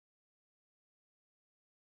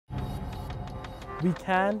We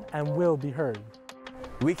can and will be heard.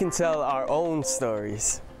 We can tell our own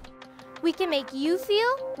stories. We can make you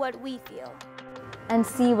feel what we feel. And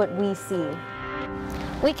see what we see.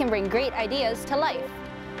 We can bring great ideas to life.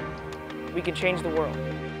 We can change the world.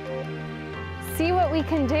 See what we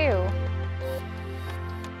can do.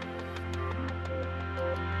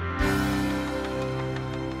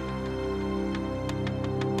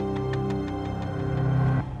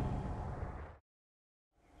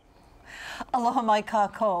 Aloha mai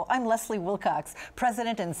kākou. I'm Leslie Wilcox,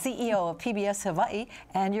 President and CEO of PBS Hawaii,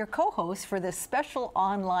 and your co-host for this special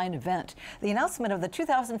online event, the announcement of the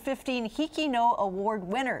 2015 HIKI NŌ Award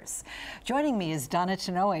winners. Joining me is Donna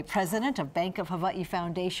Tanoue, President of Bank of Hawaii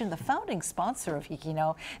Foundation, the founding sponsor of HIKI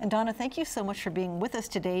NŌ. And Donna, thank you so much for being with us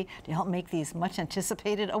today to help make these much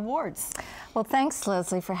anticipated awards. Well, thanks,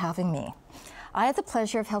 Leslie, for having me. I had the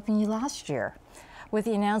pleasure of helping you last year with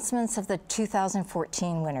the announcements of the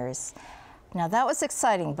 2014 winners. Now that was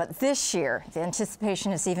exciting, but this year the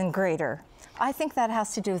anticipation is even greater. I think that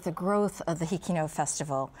has to do with the growth of the HIKI NŌ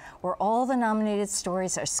Festival, where all the nominated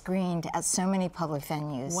stories are screened at so many public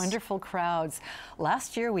venues. Wonderful crowds.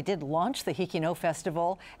 Last year we did launch the HIKI NŌ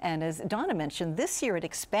Festival, and as Donna mentioned, this year it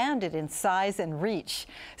expanded in size and reach.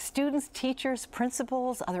 Students, teachers,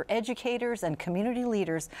 principals, other educators, and community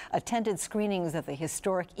leaders attended screenings at the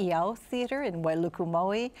historic Iao Theater in Wailuku,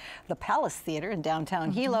 Maui, the Palace Theater in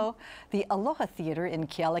downtown Hilo, the Aloha Theater in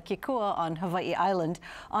Kealakekua on Hawaii Island,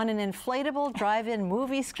 on an inflatable drive-in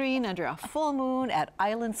movie screen under a full moon at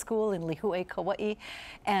Island School in Lihue, Kauai,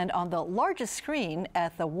 and on the largest screen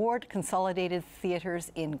at the Ward Consolidated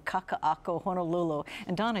Theaters in Kaka'ako, Honolulu.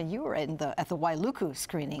 And Donna, you were at the Wailuku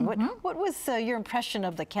screening. What was your impression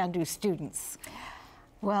of the can-do students?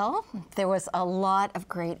 Well, there was a lot of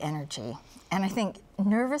great energy, and I think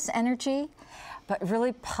nervous energy, but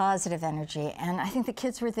really positive energy. And I think the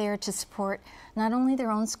kids were there to support not only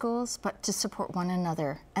their own schools, but to support one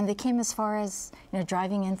another. And they came as far as,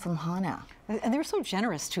 driving in from Hana. And they were so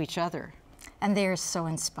generous to each other. And they are so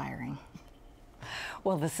inspiring.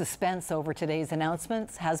 Well, the suspense over today's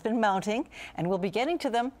announcements has been mounting, and we'll be getting to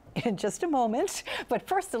them in just a moment. But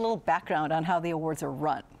first, a little background on how the awards are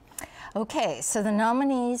run. Okay, so the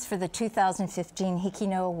nominees for the 2015 HIKI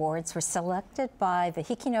NŌ Awards were selected by the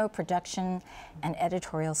HIKI NŌ production and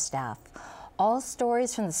editorial staff. All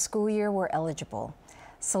stories from the school year were eligible.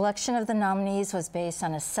 Selection of the nominees was based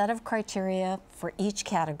on a set of criteria for each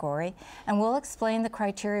category, and we'll explain the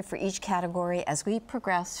criteria for each category as we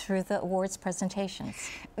progress through the awards presentations.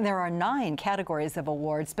 There are 9 categories of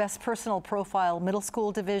awards: Best Personal Profile Middle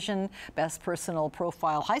School Division, Best Personal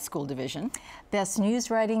Profile High School Division, Best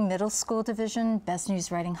News Writing Middle School Division, Best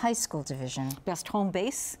News Writing High School Division, Best Home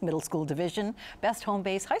Base Middle School Division, Best Home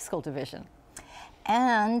Base High School Division,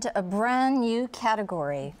 and a brand new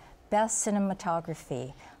category, Best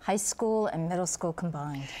Cinematography, high school and middle school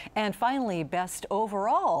combined. And finally, Best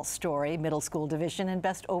Overall Story Middle School Division and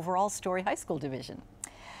Best Overall Story High School Division.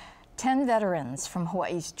 10 veterans from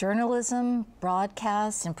Hawaii's journalism,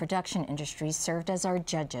 broadcast, and production industries served as our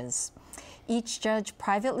judges. Each judge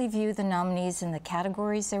privately viewed the nominees in the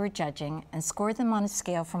categories they were judging and scored them on a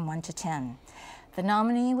scale from 1 to 10. The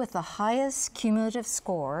nominee with the highest cumulative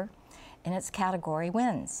score in its category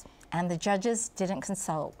wins. And the judges didn't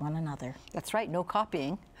consult one another. That's right, no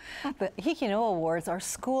copying. The HIKI NŌ Awards are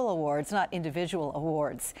school awards, not individual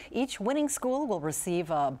awards. Each winning school will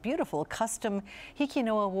receive a beautiful custom HIKI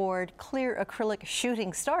NŌ Award clear acrylic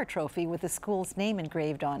shooting star trophy with the school's name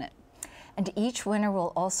engraved on it. And each winner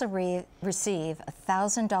will also receive a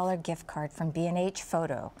 $1,000 gift card from B&H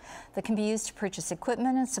Photo that can be used to purchase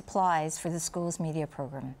equipment and supplies for the school's media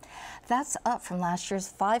program. That's up from last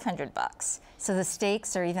year's $500, so the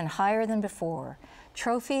stakes are even higher than before.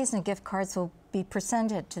 Trophies and gift cards will be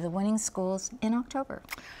presented to the winning schools in October.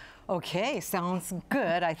 Okay, sounds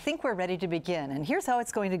good. I think we're ready to begin, and here's how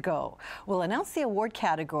it's going to go. We'll announce the award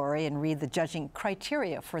category and read the judging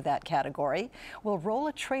criteria for that category. We'll roll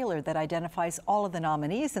a trailer that identifies all of the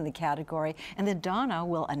nominees in the category, and then Donna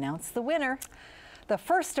will announce the winner. The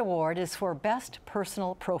first award is for Best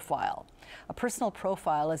Personal Profile. A personal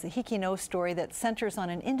profile is a HIKI NŌ story that centers on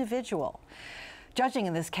an individual. Judging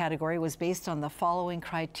in this category was based on the following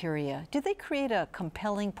criteria. Did they create a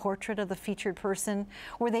compelling portrait of the featured person?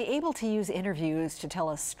 Were they able to use interviews to tell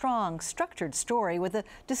a strong, structured story with a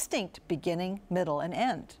distinct beginning, middle, and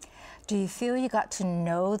end? Do you feel you got to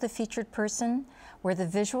know the featured person? Were the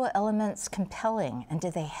visual elements compelling, and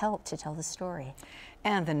did they help to tell the story?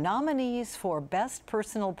 And the nominees for Best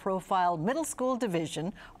Personal Profile Middle School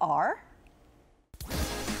Division are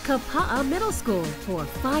Kapa'a Middle School for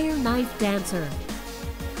Fire Knife Dancer.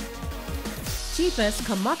 Sifas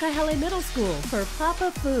Kamakahele Middle School for Papa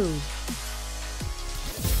Food.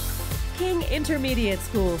 King Intermediate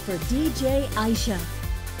School for DJ Aisha.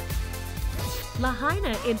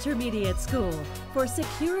 Lahaina Intermediate School for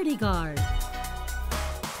Security Guard.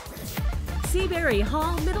 Seabury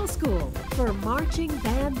Hall Middle School for Marching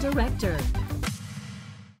Band Director.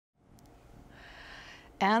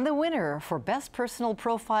 And the winner for Best Personal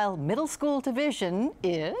Profile Middle School Division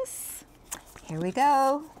is... Here we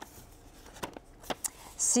go.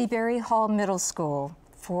 Seabury Hall Middle School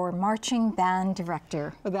for Marching Band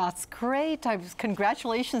Director. That's great.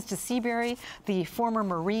 Congratulations to Seabury, the former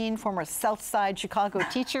Marine, former Southside Chicago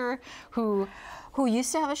teacher who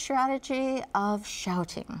used to have a strategy of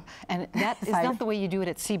shouting. And that is not the way you do it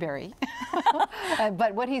at Seabury.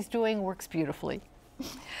 But what he's doing works beautifully.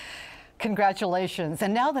 Congratulations.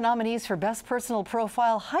 And now the nominees for Best Personal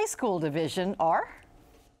Profile High School Division are...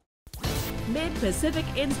 Mid-Pacific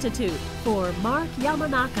Institute for Mark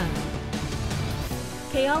Yamanaka.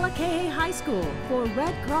 Kealakea High School for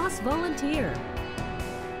Red Cross Volunteer.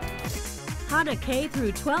 Hana K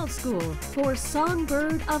through 12 School for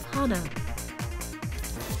Songbird of Hana.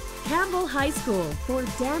 Campbell High School for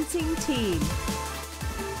Dancing Teen.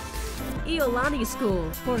 Iolani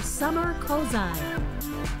School for Summer Kozai.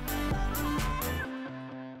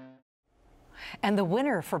 And the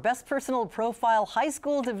winner for Best Personal Profile High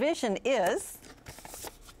School Division is...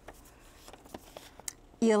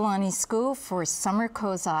 Iolani School for Summer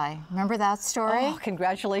Kozai. Remember that story? Oh,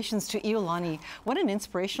 congratulations to Iolani. What an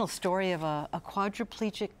inspirational story of a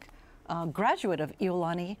quadriplegic graduate of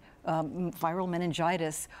Iolani, viral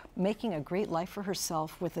meningitis, making a great life for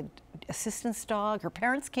herself with an assistance dog. Her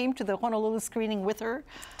parents came to the Honolulu screening with her.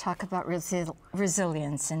 Talk about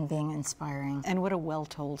resilience and being inspiring. And what a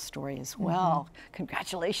well-told story as well.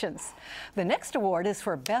 Congratulations. The next award is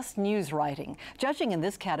for Best News Writing. Judging in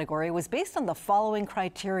this category was based on the following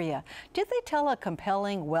criteria. Did they tell a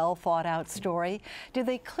compelling, well-thought-out story? Did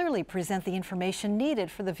they clearly present the information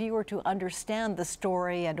needed for the viewer to understand the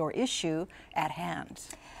story and/or issue at hand?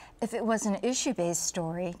 If it was an issue-based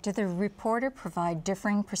story, did the reporter provide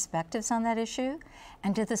differing perspectives on that issue?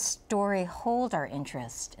 And did the story hold our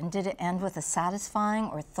interest? And did it end with a satisfying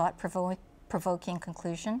or thought-provoking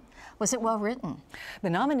conclusion? Was it well written?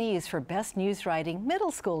 The nominees for Best News Writing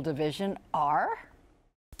Middle School Division are...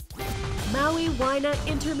 Maui Waina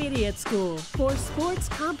Intermediate School for Sports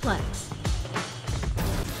Complex.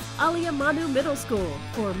 Aliamanu Middle School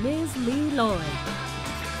for Ms. Lee Lloyd.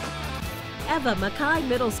 Eva Mackay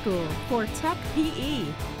Middle School for Tech PE.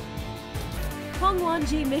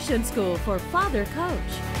 Hongwanji Mission School for Father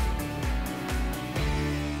Coach.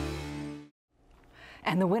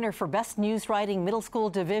 And the winner for Best News Writing Middle School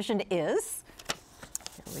Division is...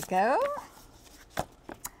 Here we go.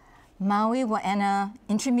 Maui Waena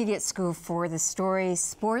Intermediate School for the story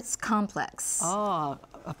Sports Complex. Oh,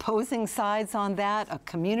 opposing sides on that, a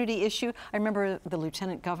community issue. I remember the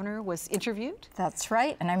Lieutenant Governor was interviewed. That's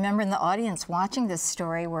right, and I remember in the audience watching this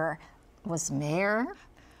story was Mayor.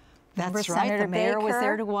 That's right, Senator the mayor Baker was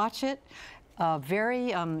there to watch it.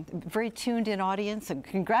 Very tuned in audience, and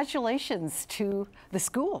congratulations to the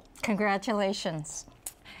school. Congratulations.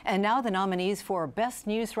 And now the nominees for Best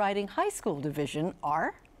News Writing High School Division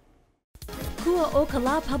are...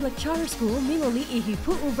 Kua'okala Public Charter School Miloli'i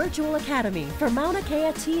Hipu'u Virtual Academy for Mauna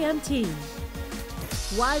Kea TMT.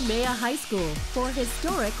 Waimea High School for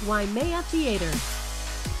Historic Waimea Theater.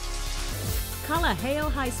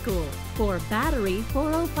 Kalaheo High School for Battery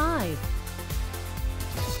 405.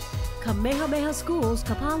 Kamehameha Schools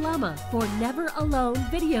Kapalama for Never Alone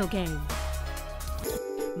video game.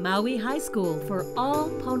 Maui High School for all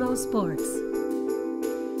Pono sports.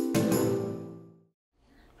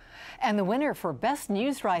 And the winner for Best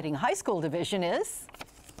News Writing High School Division is...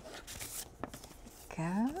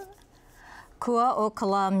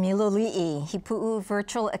 Kua'okala Miloli'i Hipu'u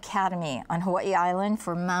Virtual Academy on Hawaii Island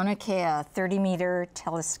for Mauna Kea 30-meter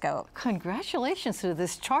telescope. Congratulations to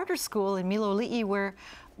this charter school in Miloli'i where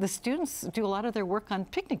the students do a lot of their work on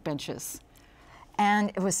picnic benches. And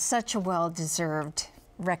it was such a well-deserved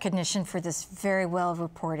recognition for this very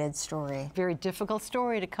well-reported story. Very difficult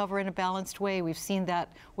story to cover in a balanced way. We've seen that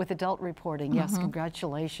with adult reporting. Yes,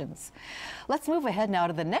 congratulations. Let's move ahead now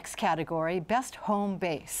to the next category, Best Home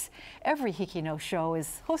Base. Every HIKI NŌ show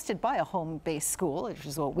is hosted by a home-based school, which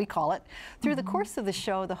is what we call it. Through the course of the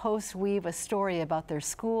show, the hosts weave a story about their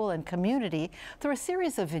school and community through a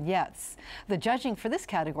series of vignettes. The judging for this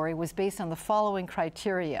category was based on the following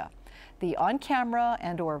criteria: the on-camera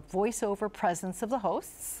and/or voiceover presence of the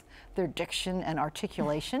hosts, their diction and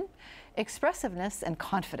articulation, expressiveness, and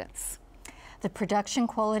confidence. the production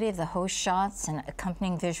quality of the host shots and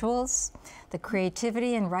accompanying visuals, the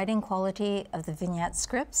creativity and writing quality of the vignette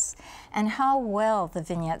scripts, and how well the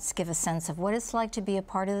vignettes give a sense of what it's like to be a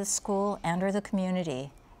part of the school and or the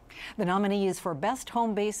community. The nominees for Best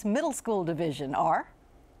Home-Based Middle School Division are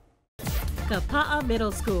Kapa'a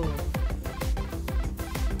Middle School,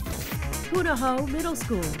 Punahou Middle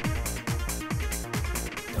School,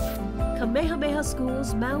 Kamehameha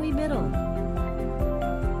Schools Maui Middle.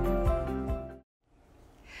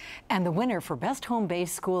 And the winner for Best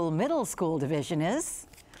Home-Based School Middle School Division is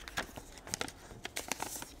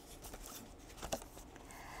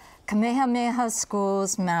Kamehameha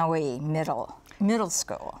Schools Maui Middle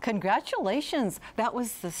School. Congratulations. That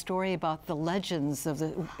was the story about the legends of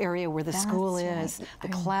the area where the school is, right. the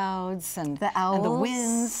clouds and the owls. And the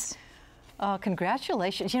winds.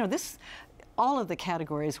 Congratulations. You know, all of the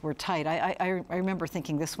categories were tight. I remember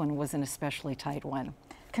thinking this one was an especially tight one.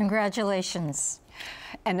 Congratulations.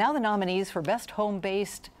 And now the nominees for Best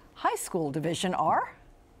Home-Based High School Division are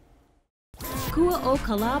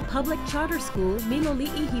Kua'okala Public Charter School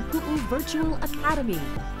Miloli'i Hipu'u Virtual Academy,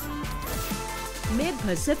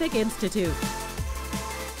 Mid-Pacific Institute,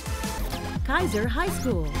 Kaiser High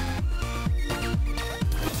School,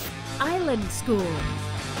 Island School,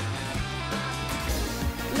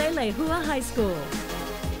 Lelehua High School.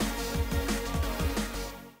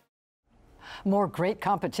 More great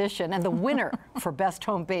competition, and the winner for Best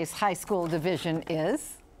Home-Based High School Division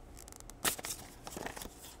is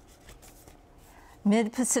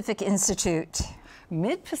Mid-Pacific Institute.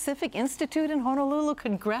 Mid-Pacific Institute in Honolulu.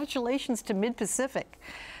 Congratulations to Mid-Pacific.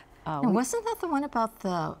 And wasn't that the one about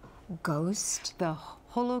the ghost? The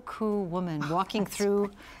Holoku woman walking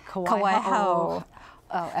through Kauai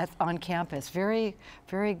on campus. Very,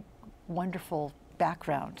 very wonderful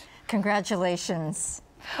background. Congratulations.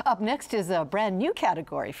 Up next is a brand new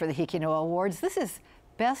category for the HIKI NŌ Awards. This is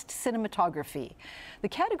Best Cinematography. The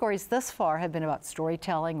categories thus far have been about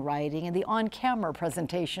storytelling, writing, and the on-camera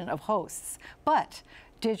presentation of hosts. But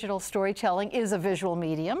digital storytelling is a visual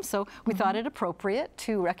medium, so we thought it appropriate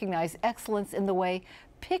to recognize excellence in the way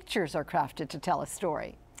pictures are crafted to tell a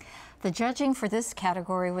story. The judging for this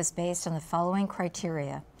category was based on the following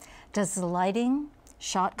criteria. Does the lighting,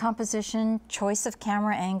 shot composition, choice of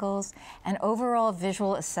camera angles, and overall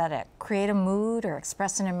visual aesthetic create a mood or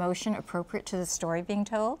express an emotion appropriate to the story being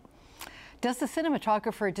told? Does the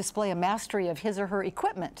cinematographer display a mastery of his or her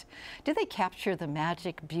equipment? Do they capture the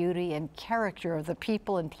magic, beauty, and character of the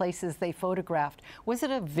people and places they photographed? Was it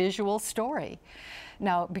a visual story?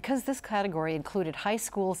 Now, because this category included high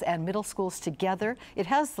schools and middle schools together, it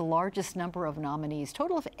has the largest number of nominees,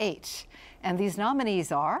 total of 8. And these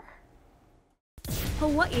nominees are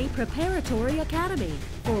Hawaii Preparatory Academy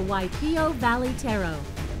for Waipio Valley Taro,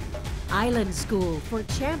 Island School for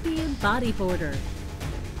Champion Bodyboarder,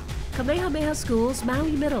 Kamehameha Schools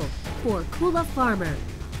Maui Middle for Kula Farmer,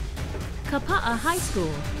 Kapa'a High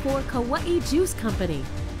School for Kauai Juice Company,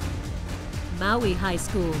 Maui High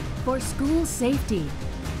School for School Safety,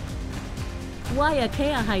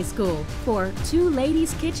 Waiakea High School for Two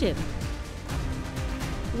Ladies Kitchen,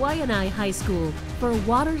 Waianae High School for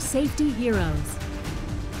Water Safety Heroes,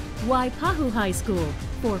 Waipahu High School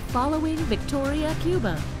for Following Victoria,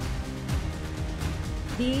 Cuba.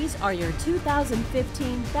 These are your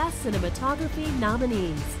 2015 Best Cinematography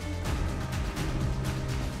nominees.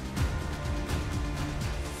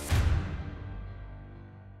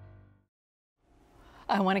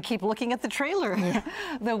 I want to keep looking at the trailer. Yeah.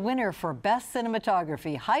 The winner for Best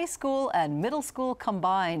Cinematography, high school and middle school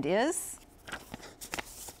combined is?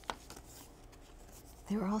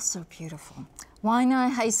 They were all so beautiful.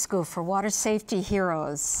 Waianae High School for Water Safety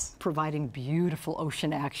Heroes. Providing beautiful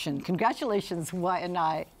ocean action. Congratulations,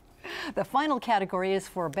 Waianae. The final category is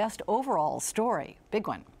for Best Overall Story. Big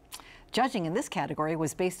one. Judging in this category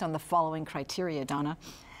was based on the following criteria, Donna.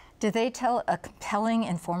 Do they tell a compelling,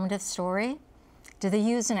 informative story? Do they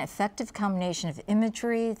use an effective combination of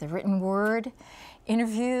imagery, the written word,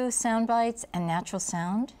 interview, sound bites, and natural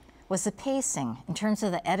sound? Was the pacing, in terms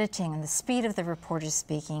of the editing and the speed of the reporters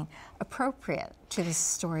speaking, appropriate to the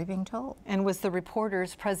story being told? And was the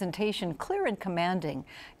reporter's presentation clear and commanding?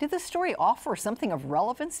 Did the story offer something of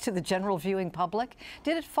relevance to the general viewing public?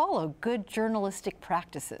 Did it follow good journalistic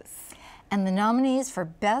practices? And the nominees for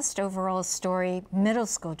Best Overall Story Middle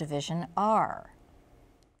School Division are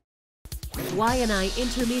Waianae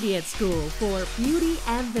Intermediate School for Beauty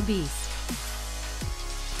and the Beast,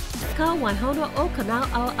 Ka Waihono o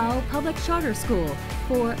Kana'au'au Public Charter School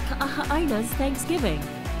for Ka'aha'aina's Thanksgiving,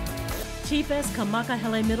 Chiefess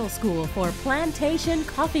Kamakahele Middle School for Plantation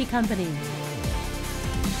Coffee Company,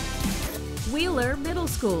 Wheeler Middle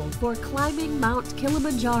School for climbing Mount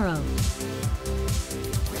Kilimanjaro.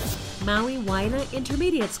 Maui Waina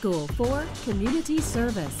Intermediate School for community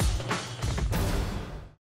service.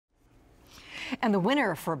 And the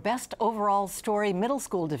winner for Best Overall Story Middle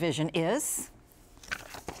School Division is...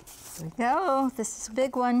 Here we go. This is a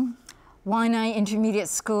big one. Waianae Intermediate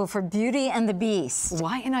School for Beauty and the Beast.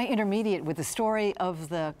 Waianae Intermediate with the story of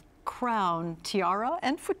the crown, tiara,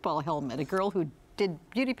 and football helmet, a girl who did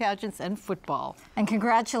beauty pageants and football. And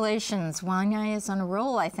congratulations, Waianae is on a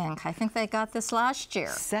roll, I think. I think they got this last year.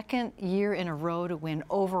 Second year in a row to win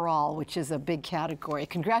overall, which is a big category.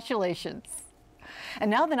 Congratulations.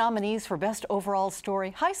 And now the nominees for Best Overall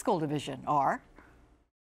Story High School Division are...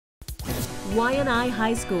 Waianae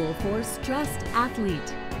High School for Stressed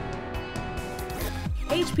Athlete.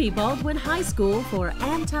 H.P. Baldwin High School for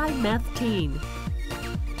Anti-Meth Teen.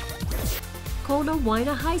 Kona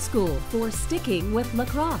Waina High School for Sticking with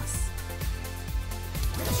Lacrosse.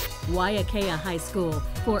 Waiakea High School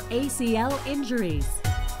for ACL Injuries.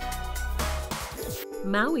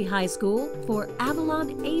 Maui High School for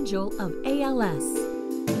Avalon Angel of ALS.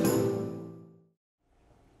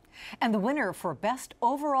 And the winner for Best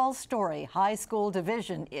Overall Story High School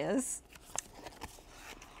Division is...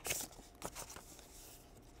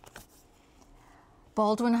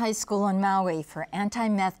 Baldwin High School on Maui for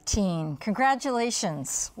Anti-Meth Teen.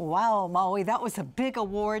 Congratulations. Wow, Maui, that was a big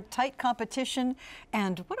award, tight competition,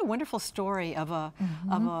 and what a wonderful story of a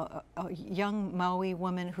young Maui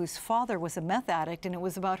woman whose father was a meth addict, and it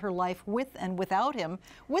was about her life with and without him,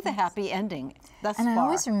 with a happy ending thus far. And I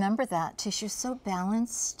always remember that, too. She was so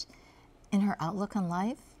balanced in her outlook on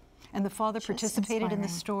life. And the father participated in the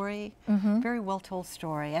story. Very well-told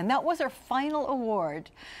story. And that was our final award.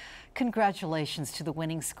 Congratulations to the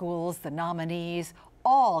winning schools, the nominees,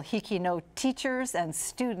 all HIKI NŌ teachers and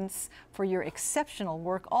students for your exceptional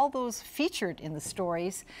work, all those featured in the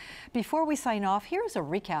stories. Before we sign off, here's a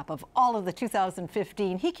recap of all of the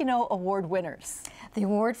 2015 HIKI NŌ Award winners. The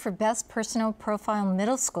award for Best Personal Profile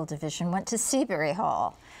Middle School Division went to Seabury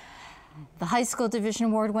Hall. The High School Division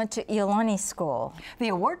Award went to Iolani School. The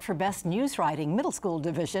award for Best News Writing Middle School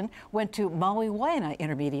Division went to Maui Waina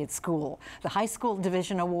Intermediate School. The High School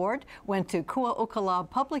Division Award went to Kua'okala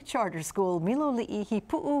Public Charter School Miloli'i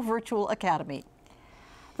Pu'u Virtual Academy.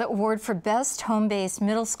 The award for Best Home-Based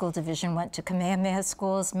Middle School Division went to Kamehameha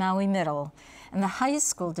Schools Maui Middle. And the High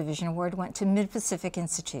School Division Award went to Mid-Pacific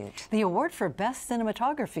Institute. The award for Best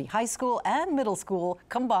Cinematography, high school and middle school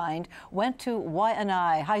combined, went to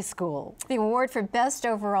Waianae High School. The award for Best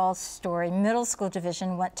Overall Story Middle School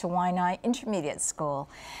Division went to Waianae Intermediate School.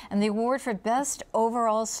 And the award for Best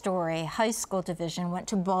Overall Story High School Division went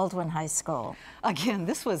to Baldwin High School. Again,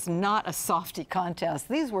 this was not a softie contest.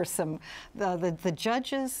 These were some, the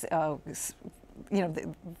judges, you know,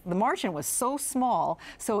 the margin was so small,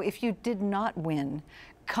 so if you did not win,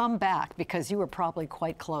 come back because you were probably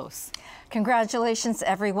quite close. Congratulations,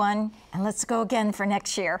 everyone, and let's go again for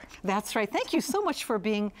next year. That's right. Thank you so much for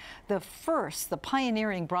being the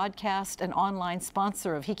pioneering broadcast and online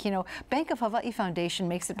sponsor of HIKI NŌ. Bank of Hawaii Foundation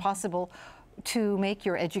makes it possible to make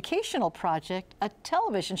your educational project a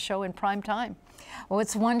television show in prime time. Well,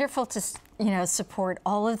 it's wonderful to, support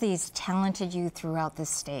all of these talented youth throughout the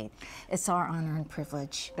state. It's our honor and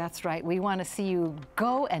privilege. That's right. We want to see you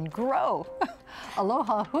go and grow.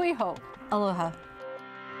 Aloha, hui ho. Aloha.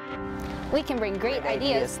 We can bring great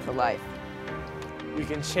ideas to life. We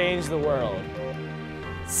can change the world.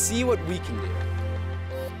 See what we can do.